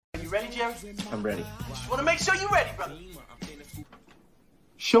ready, Jerry? I'm ready. Just want to make sure you're ready, brother.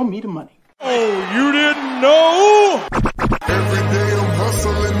 Show me the money. Oh, you didn't know? Every day I'm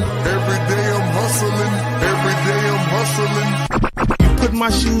hustling. Every day I'm hustling. Every day I'm hustling. Put my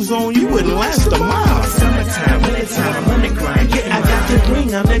shoes on, you wouldn't last a mile. Summertime, wintertime, I'm on the grind. Yeah, I got the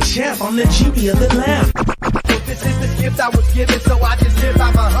ring, I'm the champ, I'm the genie of the lamp. This is the gift I was given, so I just live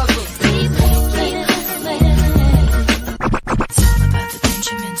by my hustle.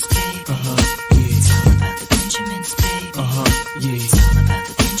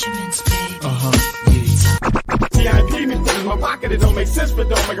 My pocket, it don't make sense, but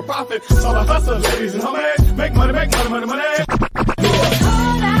don't make a profit. So I hustle, ladies and homies. Make money, money.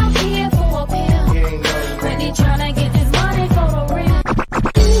 Hold out here for a pill. When he tryna get this money for the real.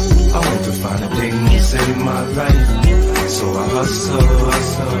 I want to find a thing to save my life. So I hustle.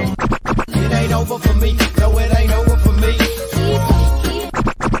 It ain't over for me. No, it ain't over for me.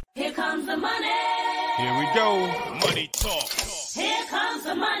 Here comes the money. Here we go. Money talk. Here comes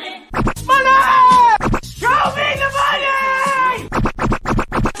the money. Show me the money!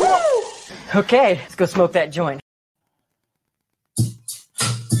 Okay, let's go smoke that joint.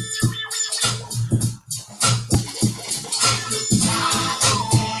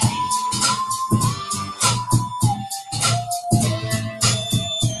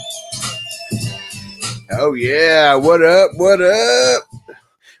 Oh yeah, what up?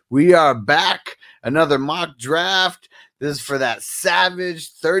 We are back. Another mock draft. This is for that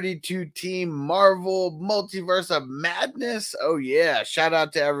Savage 32-team Marvel Multiverse of Madness. Oh, yeah. Shout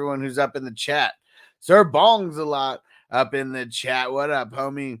out to everyone who's up in the chat. Sir Bong's a lot up in the chat. What up,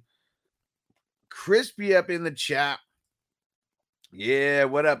 homie? Crispy up in the chat. Yeah,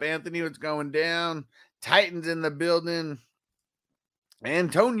 what up, Anthony? What's going down? Titans in the building.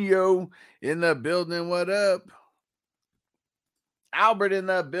 Antonio in the building. What up? Albert in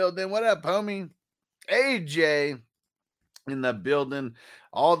the building. What up, homie? AJ in the building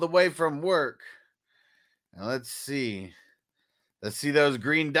all the way from work. Now let's see those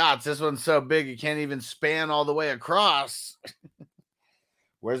green dots. This one's so big it can't even span all the way across.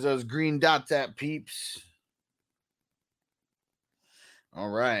 Where's those green dots at, peeps? All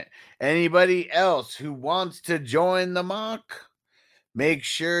right, anybody else who wants to join the mock, make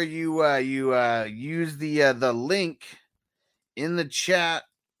sure you use the link in the chat.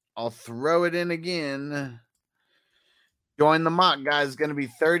 I'll throw it in again. Join the mock, guys. It's going to be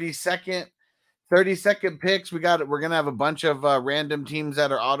 30-second picks. We're going to have a bunch of random teams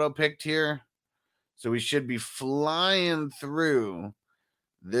that are auto-picked here. So we should be flying through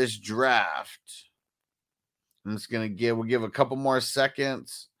this draft. I'm just going to we'll give a couple more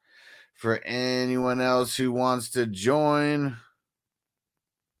seconds for anyone else who wants to join.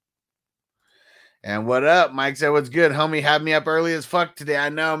 And what up? Mike said, what's good? Homie had me up early as fuck today. I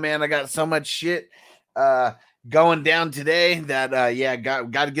know, man. I got so much shit going down today that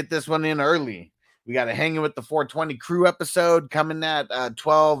got to get this one in early. We got to hang in with the 420 crew episode coming at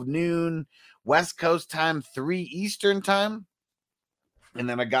 12 noon West Coast time, 3 Eastern time. And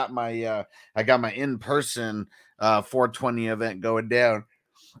then I got my in-person 420 event going down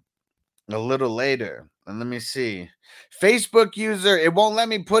a little later. And let me see. Facebook user, it won't let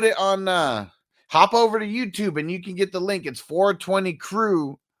me put it on hop over to YouTube and you can get the link. It's 420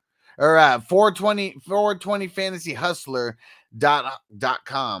 crew. Or 420 fantasy hustler.com,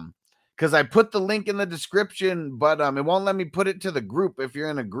 because I put the link in the description, but it won't let me put it to the group if you're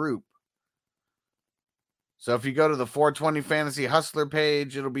in a group. So if you go to the 420 fantasy hustler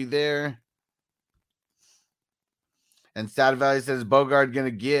page, it'll be there. And Stat Valley says Bogard gonna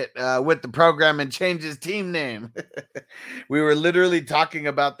get with the program and change his team name. We were literally talking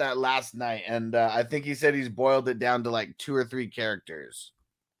about that last night, and I think he said he's boiled it down to like 2 or 3 characters.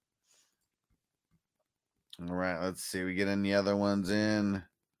 All right, let's see. We get any other ones in.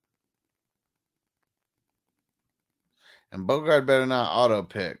 And Bogard better not auto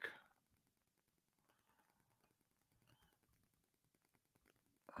pick.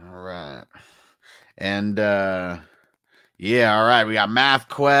 All right. And yeah, all right. We got Math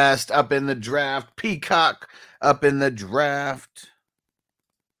Quest up in the draft. Peacock up in the draft.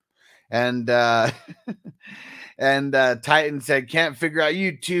 And and Titan said, can't figure out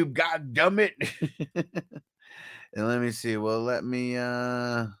YouTube. God damn it. And let me see. Well, let me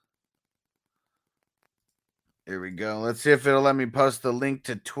here we go. Let's see if it'll let me post the link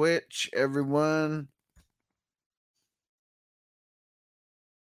to Twitch, everyone.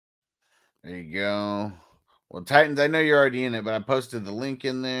 There you go. Well, Titans, I know you're already in it, but I posted the link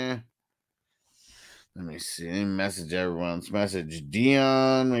in there. Let me see. Let me message everyone. Let's message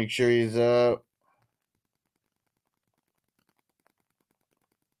Dion. Make sure he's up.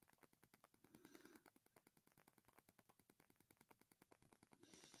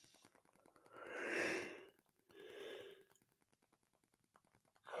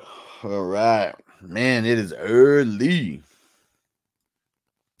 All right. Man, it is early.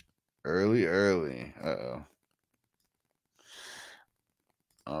 Early. Uh-oh.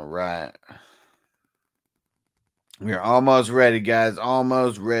 All right. We're almost ready, guys.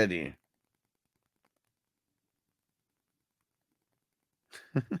 Almost ready.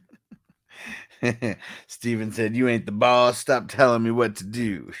 Steven said, "You ain't the boss. Stop telling me what to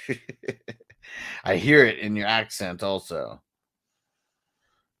do." I hear it in your accent also.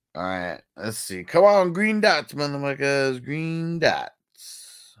 All right. Let's see. Come on, green dots, motherfuckers. Green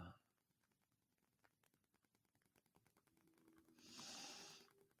dots.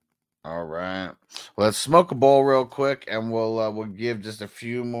 All right. Let's smoke a bowl real quick, and we'll give just a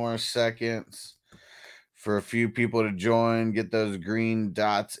few more seconds for a few people to join. Get those green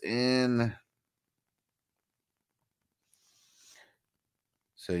dots in.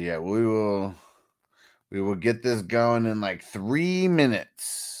 So yeah, we will get this going in like 3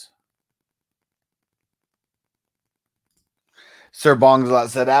 minutes. Sir Bongslot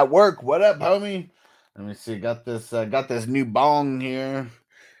said, "At work, what up, homie?" Let me see. Got this new bong here.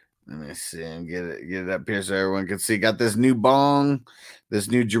 Let me see and get it up here so everyone can see. Got this new bong, this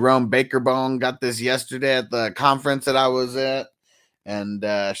new Jerome Baker bong. Got this yesterday at the conference that I was at. And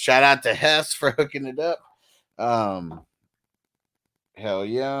shout out to Hess for hooking it up. Hell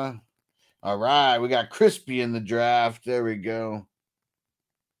yeah. All right, we got Crispy in the draft. There we go.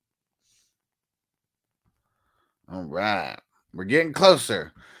 All right. We're getting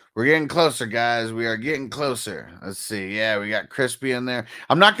closer. We're getting closer, guys. We are getting closer. Let's see. Yeah, we got Crispy in there.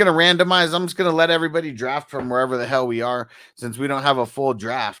 I'm not going to randomize. I'm just going to let everybody draft from wherever the hell we are since we don't have a full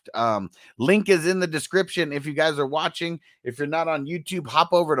draft. Link is in the description if you guys are watching. If you're not on YouTube,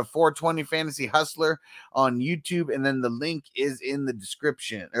 hop over to 420 Fantasy Hustler on YouTube, and then the link is in the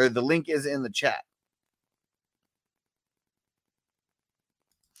description, or the link is in the chat.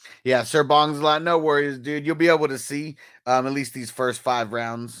 Yeah, Sir Bongslot, no worries, dude. You'll be able to see at least these first 5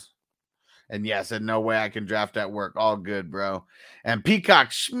 rounds. And yeah, I said, no way I can draft at work. All good, bro. And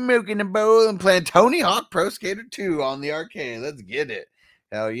Peacock smoking the bowl and playing Tony Hawk Pro Skater 2 on the arcade. Let's get it.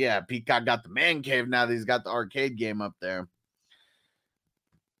 Hell yeah. Peacock got the man cave now that he's got the arcade game up there.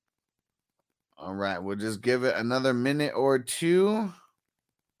 All right, we'll just give it another minute or two.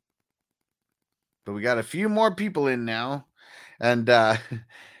 But we got a few more people in now.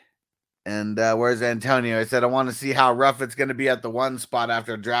 And where's Antonio? I said, I want to see how rough it's going to be at the 1 spot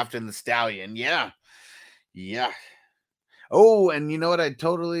after drafting the Stallion. Yeah. Oh, and you know what? I did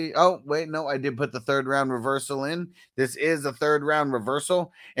put the 3rd round reversal in. This is a 3rd round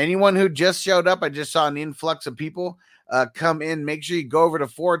reversal. Anyone who just showed up, I just saw an influx of people come in. Make sure you go over to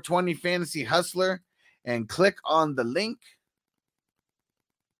 420 Fantasy Hustler and click on the link.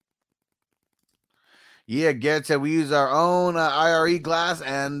 Yeah, Garrett said we use our own IRE glass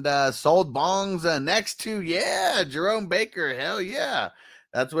and sold bongs next to, yeah, Jerome Baker. Hell yeah.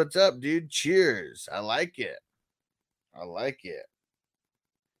 That's what's up, dude. Cheers. I like it.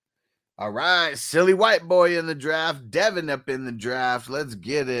 All right. Silly White Boy in the draft. Devin up in the draft. Let's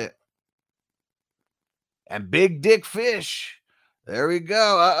get it. And Big Dick Fish. There we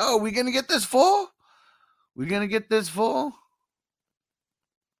go. We going to get this full?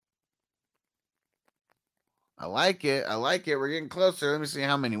 I like it. We're getting closer. Let me see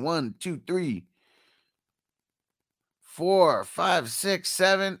how many. 1, 2, 3, 4, 5, 6,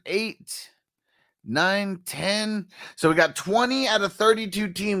 7, 8, 9, 10. So we got 20 out of 32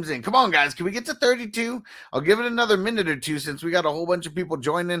 teams in. Come on, guys. Can we get to 32? I'll give it another minute or two since we got a whole bunch of people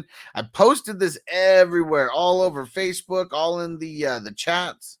joining. I posted this everywhere, all over Facebook, all in the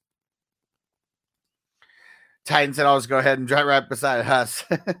chats. Titan said, I'll just go ahead and drive right beside us.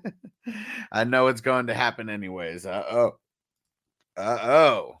 I know it's going to happen anyways. There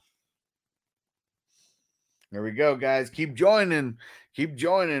we go, guys. Keep joining.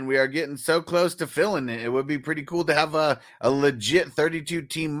 We are getting so close to filling it. It would be pretty cool to have a legit 32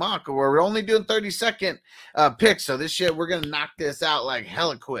 team mock where we're only doing 30-second picks. So this shit, we're going to knock this out like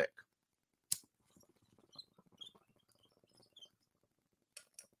hella quick.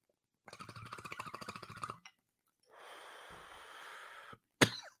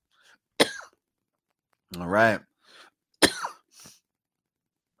 All right.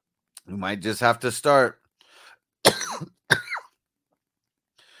 We might just have to start.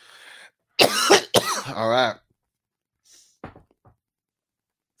 All right.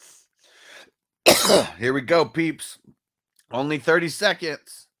 Here we go, peeps. Only 30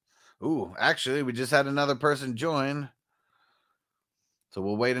 seconds. Ooh, actually, we just had another person join. So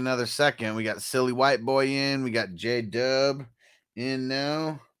we'll wait another second. We got Silly White Boy in. We got J-Dub in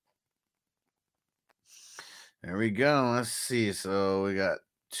now. There we go. Let's see. So we got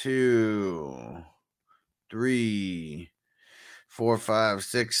 2, 3, 4, 5,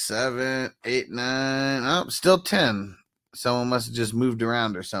 6, 7, 8, 9. Oh, still 10. Someone must have just moved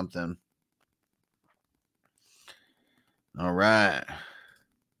around or something. All right.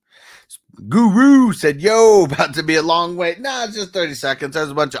 Guru said, yo, about to be a long wait. Nah, it's just 30 seconds.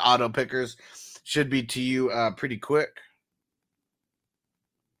 There's a bunch of auto pickers. Should be to you pretty quick.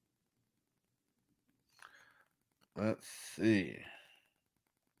 Let's see.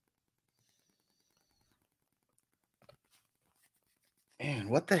 Man,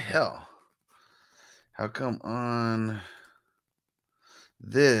 what the hell? How come on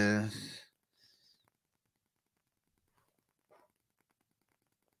this?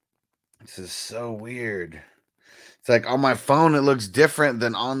 This is so weird. It's like on my phone, it looks different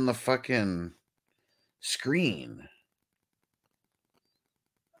than on the fucking screen.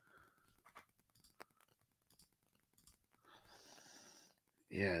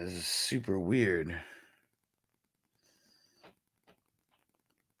 Yeah, this is super weird.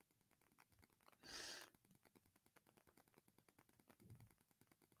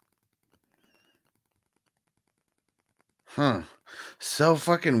 Huh. So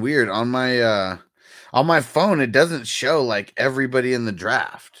fucking weird. On my phone, it doesn't show like everybody in the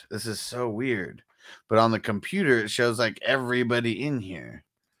draft. This is so weird. But on the computer, it shows like everybody in here.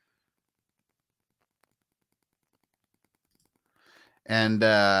 And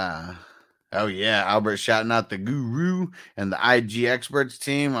oh yeah, Albert shouting out the Guru and the IG Experts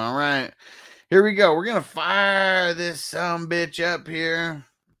team. All right. Here we go. We're gonna fire this bitch up here.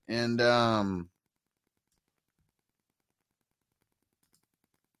 And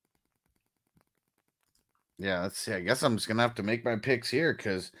yeah, let's see. I guess I'm just gonna have to make my picks here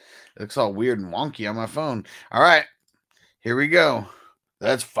because it looks all weird and wonky on my phone. All right, here we go.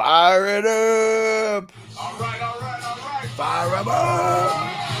 Let's fire it up. All right, all right, all right. Fire 'em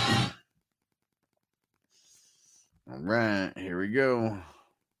up. All right, here we go.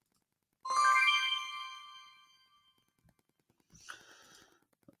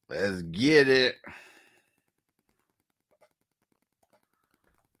 Let's get it.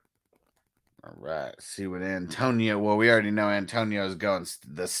 All right, see what Antonio. Well, we already know Antonio's going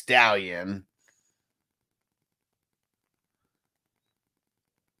the Stallion.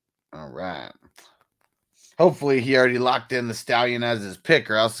 All right. Hopefully, he already locked in the Stallion as his pick,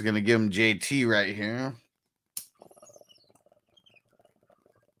 or else it's going to give him JT right here.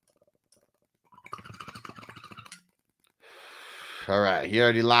 All right, he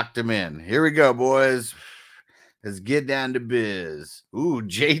already locked him in. Here we go, boys. Let's get down to biz. Ooh,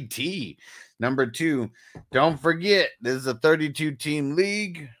 JT, number 2. Don't forget, this is a 32-team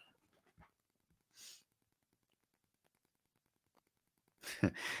league.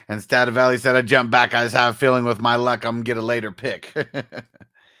 And Stativelli said, I jumped back. I just have a feeling with my luck, I'm going to get a later pick.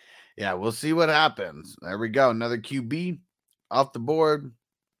 Yeah, we'll see what happens. There we go. Another QB off the board.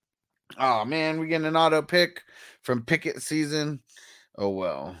 Oh, man, we're getting an auto pick from Pickett season. Oh,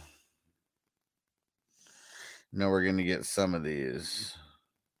 well. No, we're going to get some of these.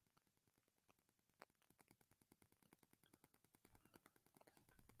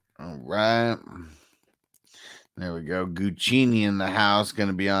 All right. There we go. Guccini in the house. Going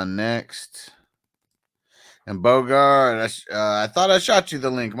to be on next. And Bogart, I thought I shot you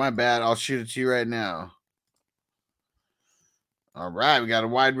the link. My bad. I'll shoot it to you right now. All right. We got a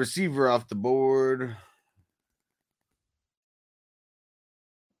wide receiver off the board.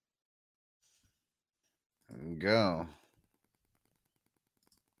 There we go.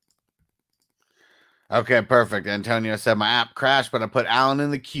 Okay, perfect. Antonio said my app crashed, but I put Allen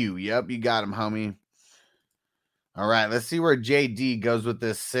in the queue. Yep, you got him, homie. All right, let's see where JD goes with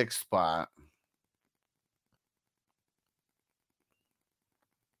this 6th spot.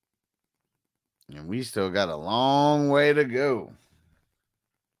 And we still got a long way to go.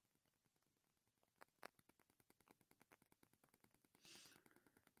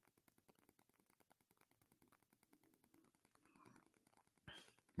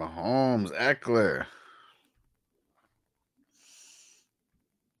 Mahomes, Eckler.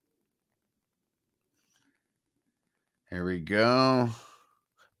 Here we go.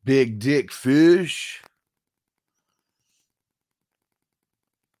 Big Dick Fish.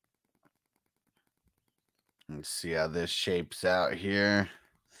 Let's see how this shapes out here.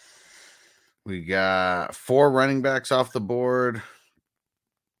 We got 4 running backs off the board,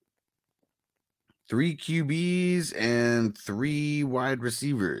 3 QBs, and 3 wide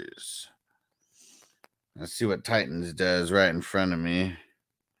receivers. Let's see what Titans does right in front of me.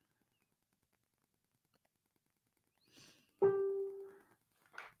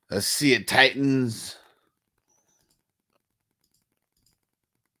 Let's see it, Titans.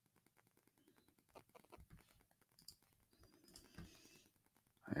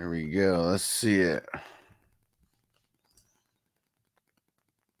 There we go. Let's see it.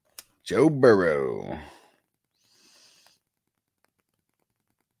 Joe Burrow.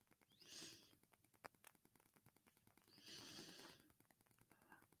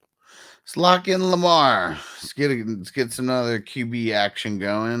 Let's lock in Lamar. Let's get some other QB action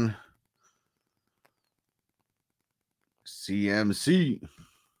going. CMC.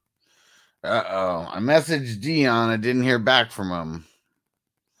 Uh-oh. I messaged Dion. I didn't hear back from him.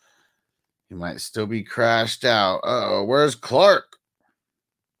 He might still be crashed out. Uh-oh. Where's Clark?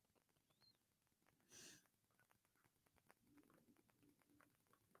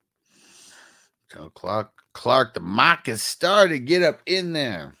 So Clark, the mock has started. Get up in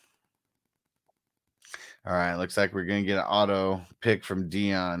there. All right. Looks like we're going to get an auto pick from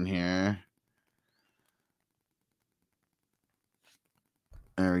Dion here.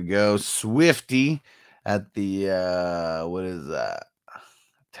 There we go. Swifty at the, what is that?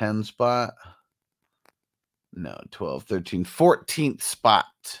 10 spot? No, 12, 13, 14th spot.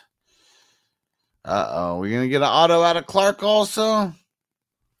 Uh-oh. We're going to get an auto out of Clark also?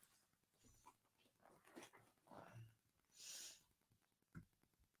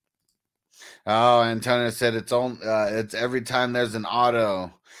 Oh, Antonio said it's every time there's an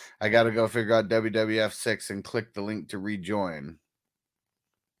auto. I got to go figure out WWF 6 and click the link to rejoin.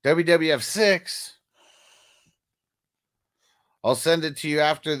 WWF 6? I'll send it to you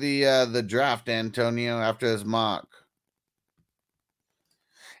after the draft, Antonio, after this mock.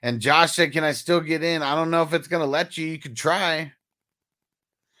 And Josh said, can I still get in? I don't know if it's going to let you. You could try.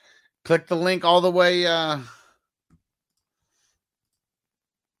 Click the link all the way.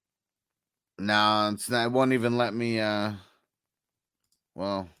 No, it's not. It won't even let me.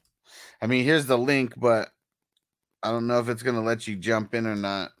 Well, I mean, here's the link, but I don't know if it's going to let you jump in or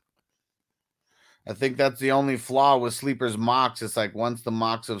not. I think that's the only flaw with Sleeper's mocks. It's like once the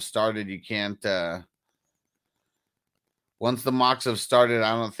mocks have started, you can't. Once the mocks have started,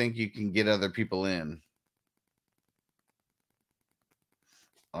 I don't think you can get other people in.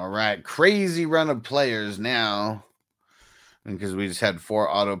 All right, crazy run of players now. Because we just had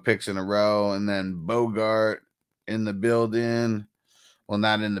 4 auto picks in a row, and then Bogart in the building. Well,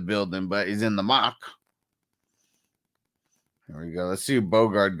 not in the building, but he's in the mock. Here we go. Let's see who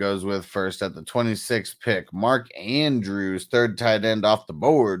Bogart goes with first at the 26th pick. Mark Andrews, 3rd tight end off the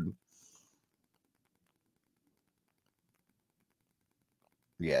board.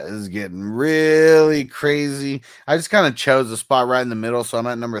 Yeah, this is getting really crazy. I just kind of chose a spot right in the middle, so I'm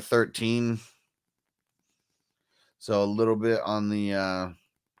at number 13. So a little bit on the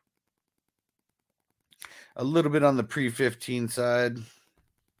pre-15 side.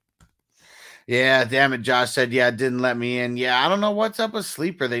 Yeah, damn it, Josh said, yeah, it didn't let me in. Yeah, I don't know what's up with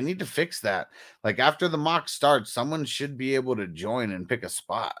Sleeper. They need to fix that. Like, after the mock starts, someone should be able to join and pick a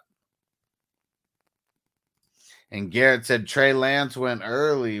spot. And Garrett said Trey Lance went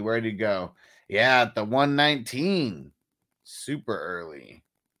early. Where'd he go? Yeah, at the 119. Super early.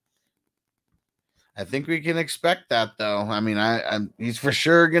 I think we can expect that, though. I mean, he's for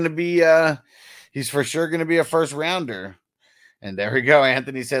sure going to be a first rounder. And there we go.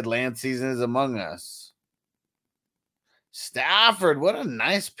 Anthony said Lance season is among us. Stafford, what a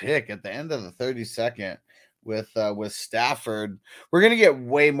nice pick at the end of the 32nd with Stafford. We're going to get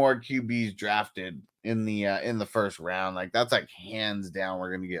way more QBs drafted in the first round. Like, that's like hands down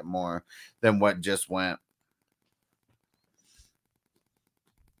we're going to get more than what just went.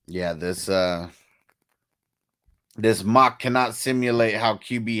 Yeah, this mock cannot simulate how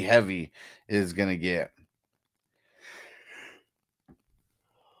QB heavy is going to get.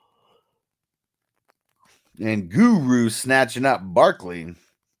 And Guru snatching up Barkley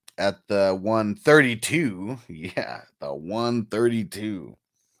at the 132. Yeah, the 132.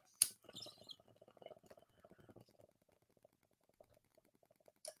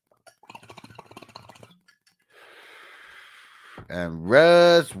 And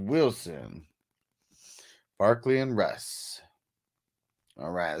Russ Wilson. Barkley and Russ. All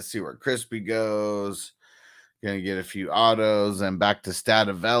right, let's see where Crispy goes. Gonna get a few autos and back to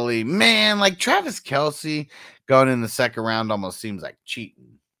Stativelli. Man, like Travis Kelce going in the second round almost seems like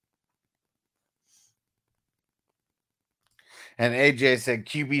cheating. And AJ said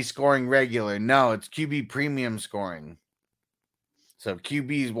QB scoring regular. No, it's QB premium scoring. So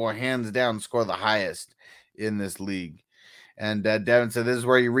QBs will hands down score the highest in this league. And Devin said, this is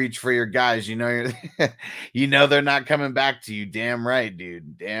where you reach for your guys. You know, you know they're not coming back to you. Damn right,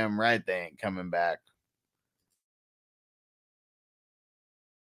 dude. Damn right they ain't coming back.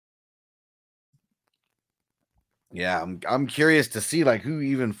 Yeah, I'm curious to see like who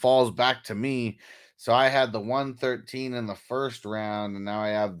even falls back to me So I had the 113 in the first round, and now I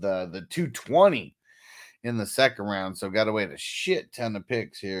have the 220 in the second round. So got to wait a shit ton of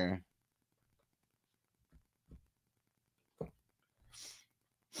picks here.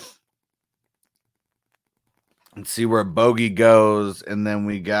 Let's see where Bogey goes, and then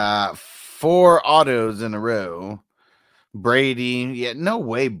we got 4 autos in a row. Brady, yeah, no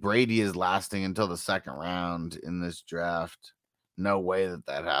way Brady is lasting until the second round in this draft. No way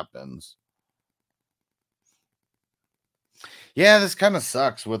that happens. Yeah, this kind of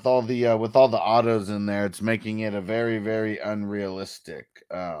sucks with all the autos in there. It's making it a very, very unrealistic,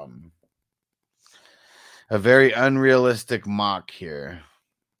 a very unrealistic mock here.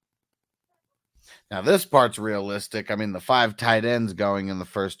 Now this part's realistic. I mean, the 5 tight ends going in the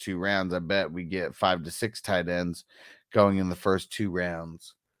first 2 rounds. I bet we get 5 to 6 tight ends going in the first 2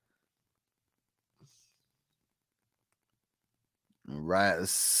 rounds. Right,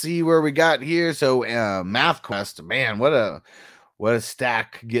 let's see where we got here. So Math Quest, man, what a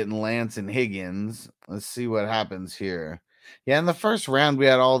stack getting Lance and Higgins. Let's see what happens here. Yeah, in the first round we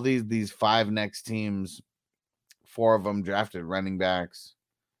had all these 5 next teams, 4 of them drafted running backs.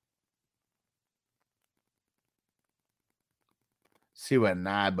 See what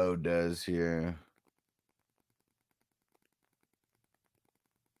Nabo does here.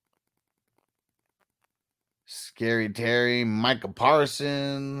 Scary Terry, Micah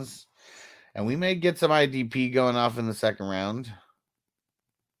Parsons. And we may get some IDP going off in the second round.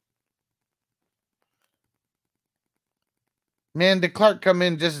 Man, did Clark come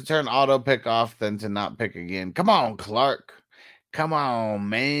in just to turn auto pick off, then to not pick again? Come on, Clark. Come on,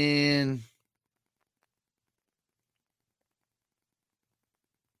 man.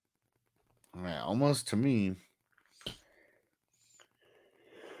 All right, almost to me.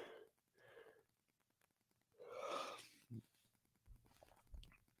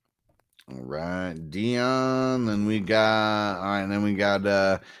 All right, Dion. Then we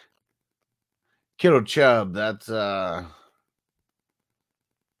got Kittle Chubb. That's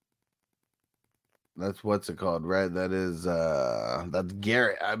what's it called, right? That is that's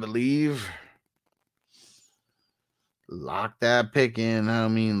Garrett, I believe. Lock that pick in,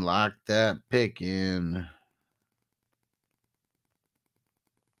 homie. Lock that pick in.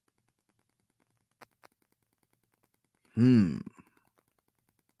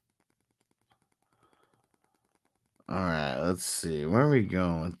 All right, let's see. Where are we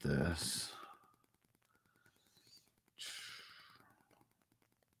going with this?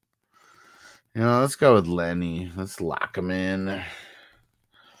 Let's go with Lenny. Let's lock him in.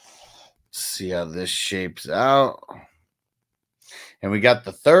 See how this shapes out. And we got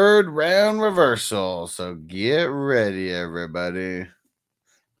the 3rd round reversal. So get ready, everybody.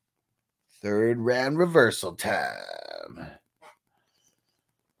 3rd round reversal time.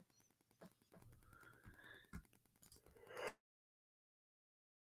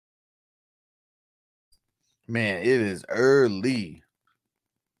 Man, it is early.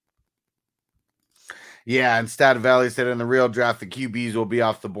 Yeah, and Stat Valley said in the real draft, the QBs will be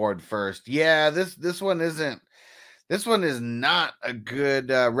off the board first. Yeah, this one isn't. This one is not a good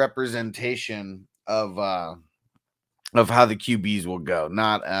representation of how the QBs will go.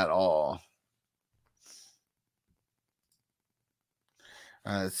 Not at all.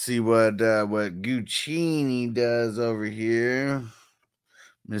 Let's see what Guccini does over here,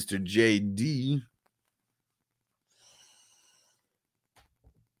 Mr. JD.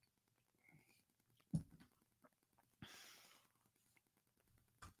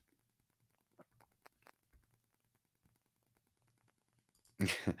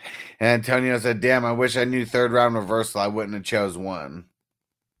 Antonio said, damn, I wish I knew 3rd round reversal. I wouldn't have chose 1.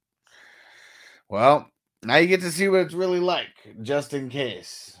 Well, now you get to see what it's really like, just in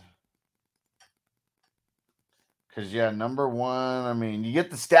case. Because, yeah, number 1, I mean, you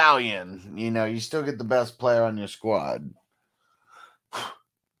get the Stallion. You still get the best player on your squad.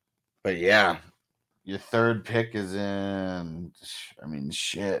 But, yeah, your 3rd pick is in, I mean,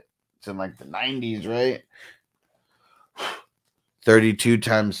 shit. It's in, like, the 90s, right? 32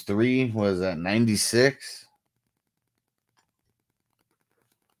 times 3 was that 96?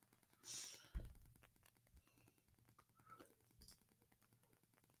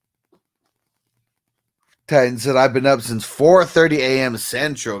 Titan said, I've been up since 4:30 a.m.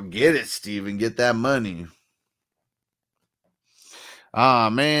 Central. Get it, Steven. Get that money.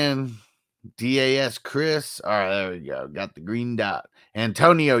 Man. DAS Chris. All right, there we go. Got the green dot.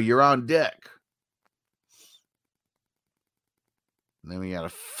 Antonio, you're on deck. And then we got to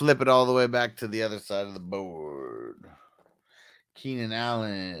flip it all the way back to the other side of the board. Keenan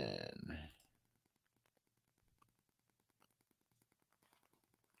Allen.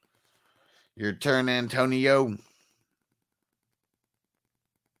 Your turn, Antonio.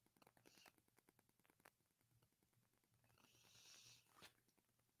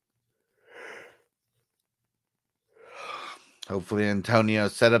 Hopefully Antonio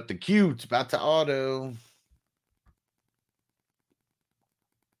set up the cue. It's about to auto.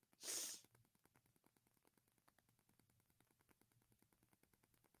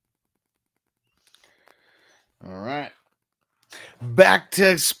 All right. Back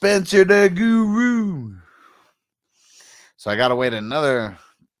to Spencer the Guru. So I got to wait another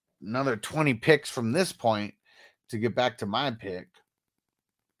 20 picks from this point to get back to my pick.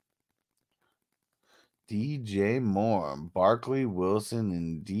 DJ Moore, Barkley Wilson,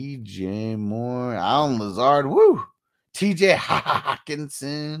 and DJ Moore, Alan Lazard, woo, TJ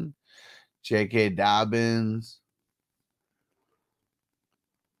Hawkinson, J.K. Dobbins.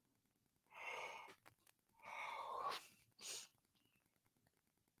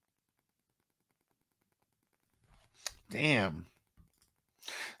 Damn.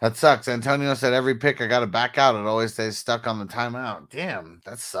 That sucks. Antonio said every pick I got to back out. It always stays stuck on the timeout. Damn,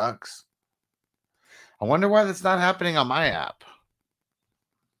 that sucks. I wonder why that's not happening on my app.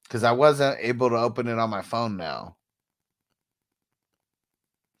 Because I wasn't able to open it on my phone now.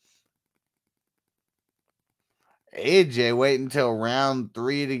 AJ waited until round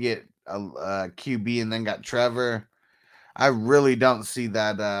 3 to get a QB and then got Trevor. I really don't see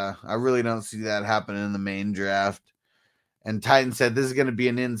that. Happening in the main draft. And Titan said this is going to be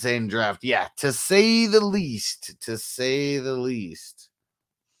an insane draft. Yeah, to say the least. To say the least.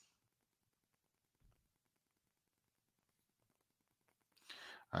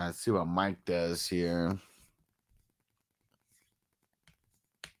 All right, let's see what Mike does here.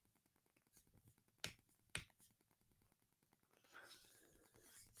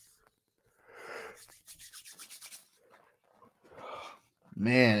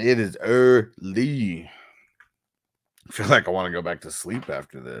 Man, it is early. I feel like I want to go back to sleep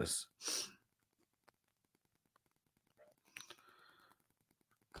after this.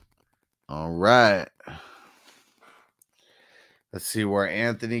 All right. Let's see where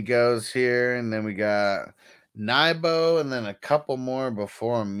Anthony goes here. And then we got Nibo and then a couple more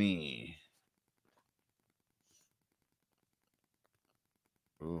before me.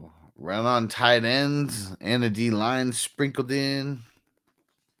 Ooh, run on tight ends and a D line sprinkled in.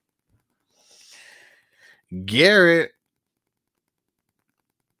 Garrett,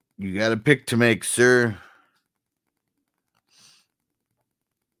 you got a pick to make, sir.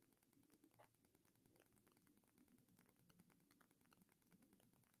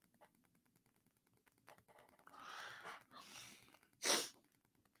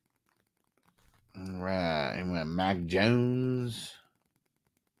 All right, we got Mac Jones.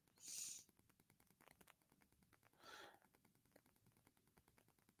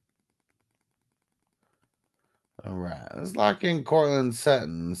 All right, let's lock in Cortland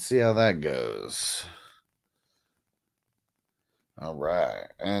Sutton and see how that goes. All right,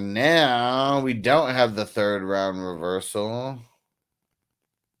 and now we don't have the third round reversal.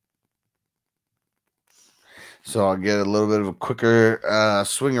 So I'll get a little bit of a quicker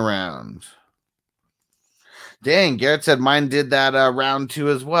swing around. Dang, Garrett said mine did that round 2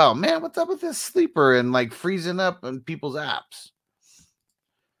 as well. Man, what's up with this sleeper and like freezing up in people's apps?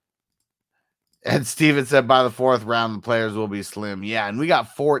 And Steven said by the 4th round, the players will be slim. Yeah, and we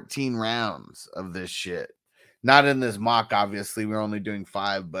got 14 rounds of this shit. Not in this mock, obviously. We're only doing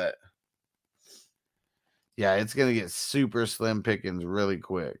 5, but yeah, it's going to get super slim pickings really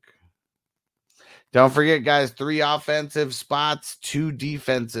quick. Don't forget, guys, 3 offensive spots, 2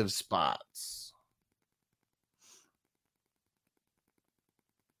 defensive spots.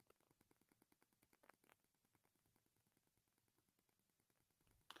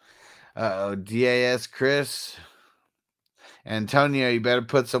 Uh-oh, DAS Chris. Antonio, you better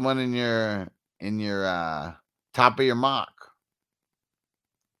put someone in your top of your mock.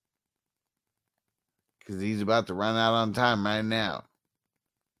 Because he's about to run out on time right now.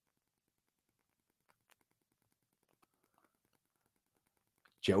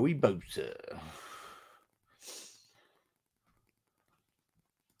 Joey Bosa.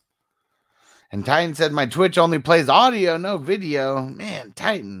 And Titan said my Twitch only plays audio, no video. Man,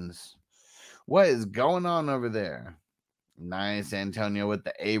 Titans. What is going on over there? Nice, Antonio, with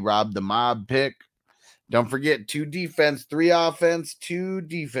the A-Rob the Mob pick. Don't forget 2 defense, 3 offense, 2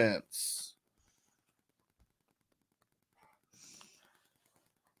 defense.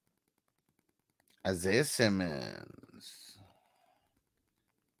 Isaiah Simmons.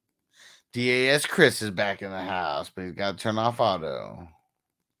 DAS Chris is back in the house, but he's got to turn off auto.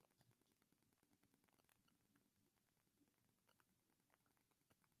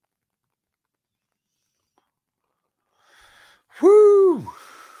 Whoo!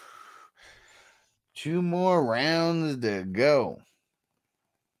 2 more rounds to go.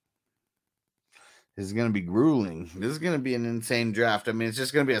 This is going to be grueling. This is going to be an insane draft. I mean, it's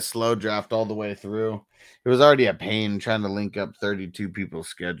just going to be a slow draft all the way through. It was already a pain trying to link up 32 people's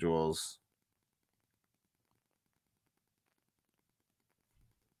schedules.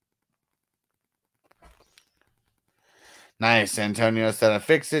 Nice. Antonio said I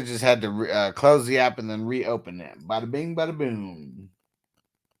fixed it. Just had to close the app and then reopen it. Bada bing, bada boom.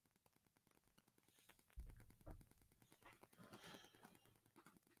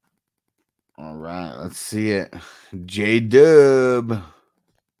 All right, let's see it. J-Dub.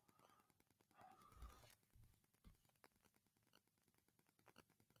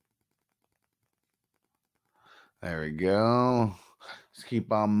 There we go. Let's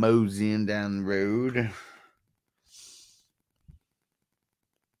keep on moseying down the road.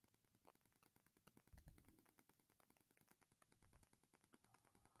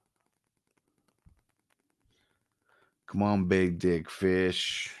 Come on, big dick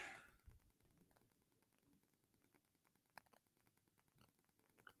fish.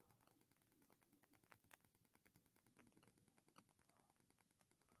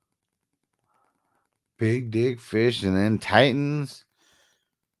 Big dick fish and then Titans.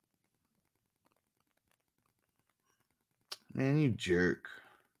 Man, you jerk.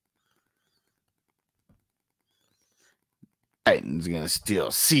 Titans gonna steal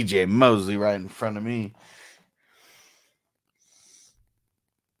CJ Mosley right in front of me.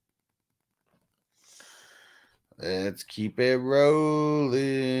 Let's keep it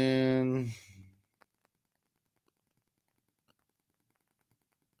rolling.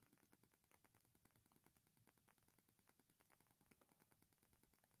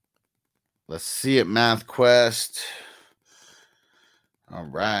 Let's see it, Math Quest. All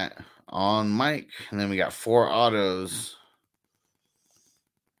right. On Mike. And then we got 4 autos.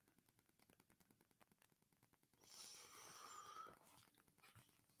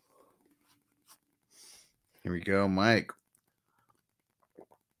 Here we go, Mike.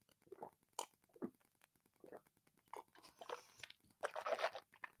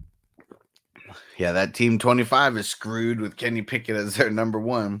 Yeah, that team 25 is screwed with Kenny Pickett as their number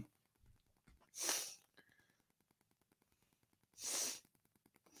 1.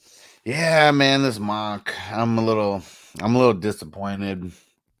 Yeah, man, this mock. I'm a little disappointed.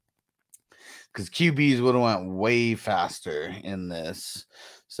 Because QBs would have went way faster in this.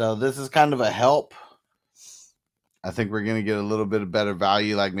 So this is kind of a help. I think we're going to get a little bit of better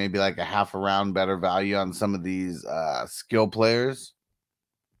value, like maybe like a half a round better value on some of these skill players.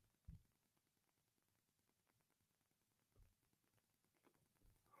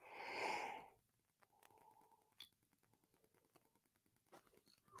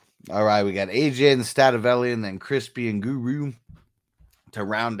 All right, we got AJ and Stativelli and then Crispy and Guru to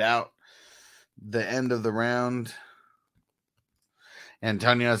round out the end of the round.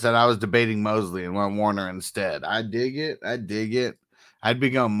 Antonio said I was debating Mosley and went Warner instead. I dig it. I'd be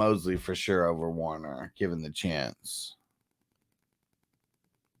going Mosley for sure over Warner, given the chance.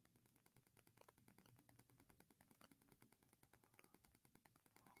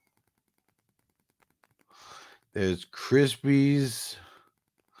 There's Crispies.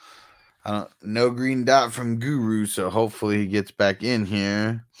 No green dot from Guru, so hopefully he gets back in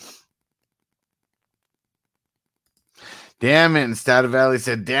here. Damn it. And Stativelli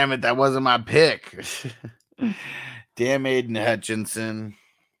said, damn it, that wasn't my pick. Damn Aiden Hutchinson.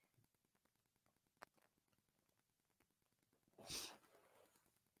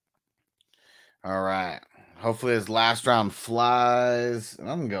 All right. Hopefully his last round flies. I'm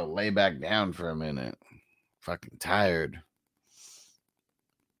going to go lay back down for a minute. Fucking tired.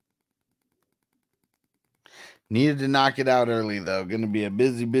 Needed to knock it out early, though. Going to be a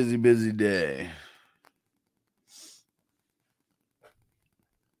busy day.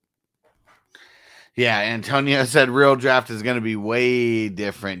 Yeah, Antonio said real draft is going to be way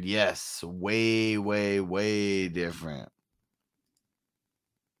different. Yes, way different.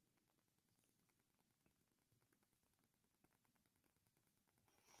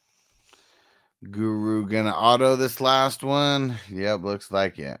 Guru going to auto this last one. Yep, looks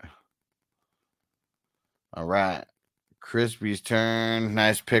like it. All right. Crispy's turn.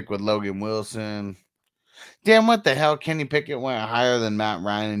 Nice pick with Logan Wilson. Damn, what the hell? Kenny Pickett went higher than Matt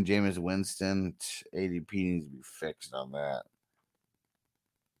Ryan and Jameis Winston. ADP needs to be fixed on that.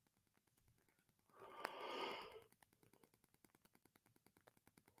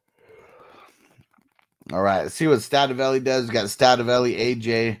 All right, let's see what Stativelli does. We got Stativelli,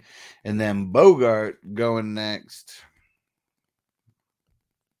 AJ, and then Bogart going next.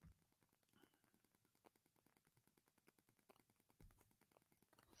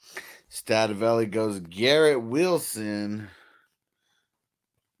 Stativelli goes Garrett Wilson.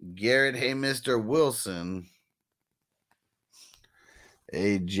 Garrett, hey, Mr. Wilson.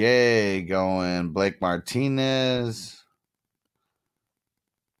 AJ going Blake Martinez.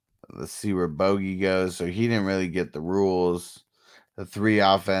 Let's see where Bogey goes. So he didn't really get the rules. The 3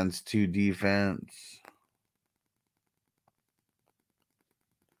 offense, 2 defense.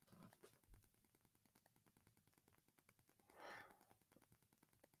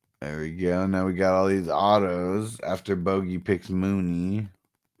 There we go. Now we got all these autos after Bogey picks Mooney.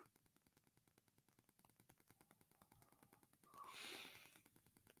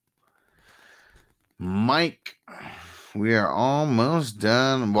 Mike, we are almost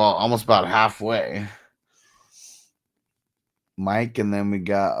done. Well, almost about halfway. Mike, and then we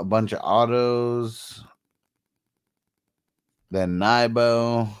got a bunch of autos. Then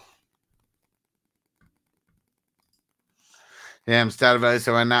Nibo. Damn, Stativelli,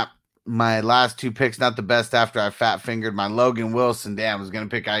 so I not my last 2 picks, not the best after I fat fingered my Logan Wilson. Damn, I was going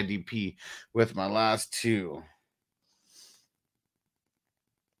to pick IDP with my last 2.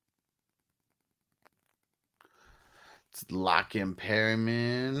 Let's lock in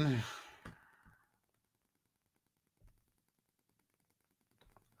Perryman.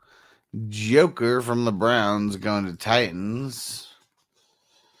 Joker from the Browns going to Titans.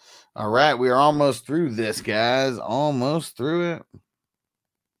 All right, we are almost through this, guys. Almost through it.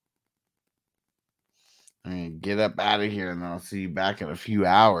 I'm going to get up out of here, and I'll see you back in a few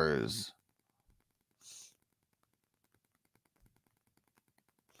hours.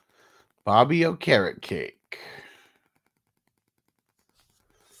 Bobby O Carrot Cake.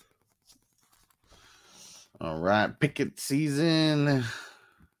 All right, Pickett season.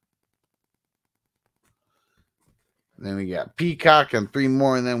 Then we got Peacock and 3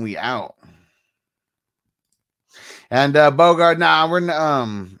 more, and then we out. And Bogart, we're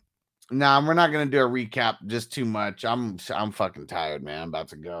not gonna do a recap just too much. I'm fucking tired, man. I'm about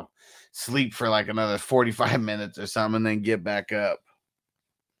to go sleep for like another 45 minutes or something, and then get back up.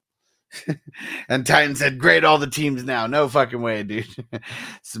 And Titan said, "Grade all the teams now." No fucking way, dude.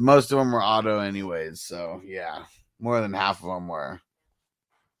 So most of them were auto, anyways. So yeah, more than half of them were.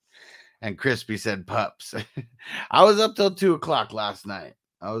 And Crispy said pups. I was up till 2 o'clock last night.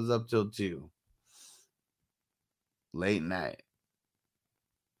 I was up till 2. Late night.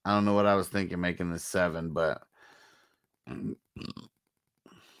 I don't know what I was thinking making this 7, but and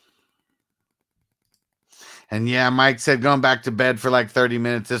yeah, Mike said going back to bed for like 30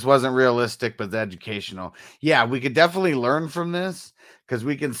 minutes. This wasn't realistic, but it's educational. Yeah, we could definitely learn from this because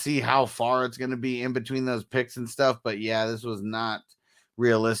we can see how far it's going to be in between those picks and stuff. But yeah, this was not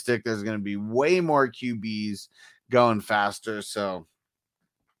realistic. There's going to be way more QBs going faster. So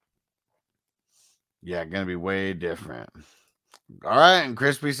yeah, going to be way different. All right. And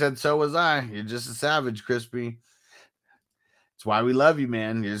Crispy said, so was I. You're just a savage, Crispy. That's why we love you,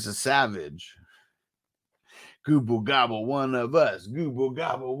 man. You're just a savage. Gooble gobble, one of us. Gooble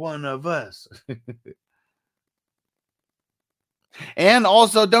gobble, one of us. And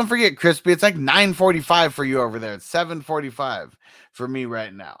also, don't forget, Crispy, it's like 9:45 for you over there. It's 7:45 for me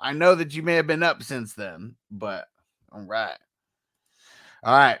right now. I know that you may have been up since then, but all right.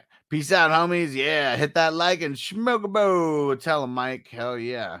 All right. Peace out, homies. Yeah, hit that like and smoke a bow. Tell him, Mike. Hell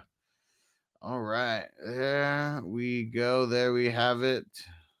yeah. All right. There we go. There we have it.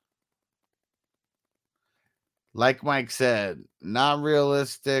 Like Mike said, not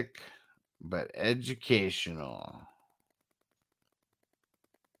realistic, but educational.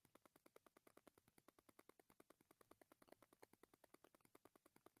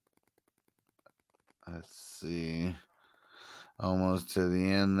 Let's see. Almost to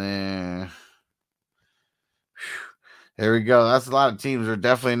the end there. There we go. That's a lot of teams. We're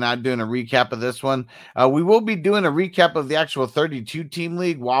definitely not doing a recap of this one. We will be doing a recap of the actual 32-team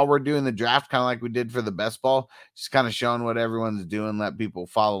league while we're doing the draft, kind of like we did for the best ball. Just kind of showing what everyone's doing, let people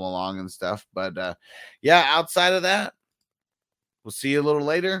follow along and stuff. But, yeah, outside of that, we'll see you a little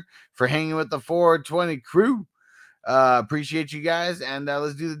later for hanging with the 420 crew. Appreciate you guys, and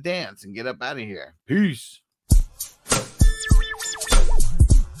let's do the dance and get up out of here. Peace.